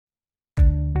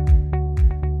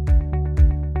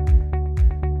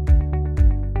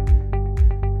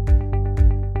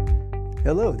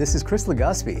Hello, this is Chris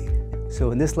Legaspi.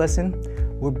 So in this lesson,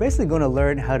 we're basically going to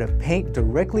learn how to paint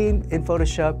directly in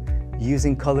Photoshop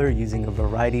using color, using a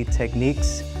variety of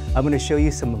techniques. I'm going to show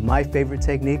you some of my favorite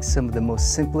techniques, some of the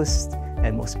most simplest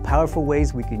and most powerful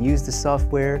ways we can use the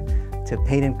software to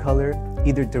paint in color,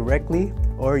 either directly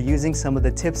or using some of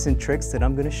the tips and tricks that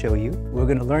I'm going to show you. We're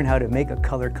going to learn how to make a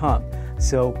color comp.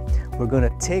 So we're going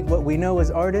to take what we know as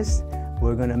artists,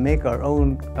 we're going to make our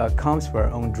own comps for our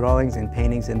own drawings and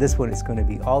paintings, and this one is going to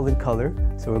be all in color.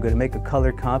 So we're going to make a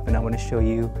color comp, and I want to show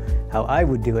you how I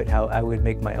would do it, how I would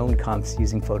make my own comps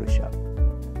using Photoshop.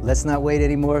 Let's not wait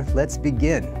anymore, let's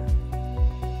begin.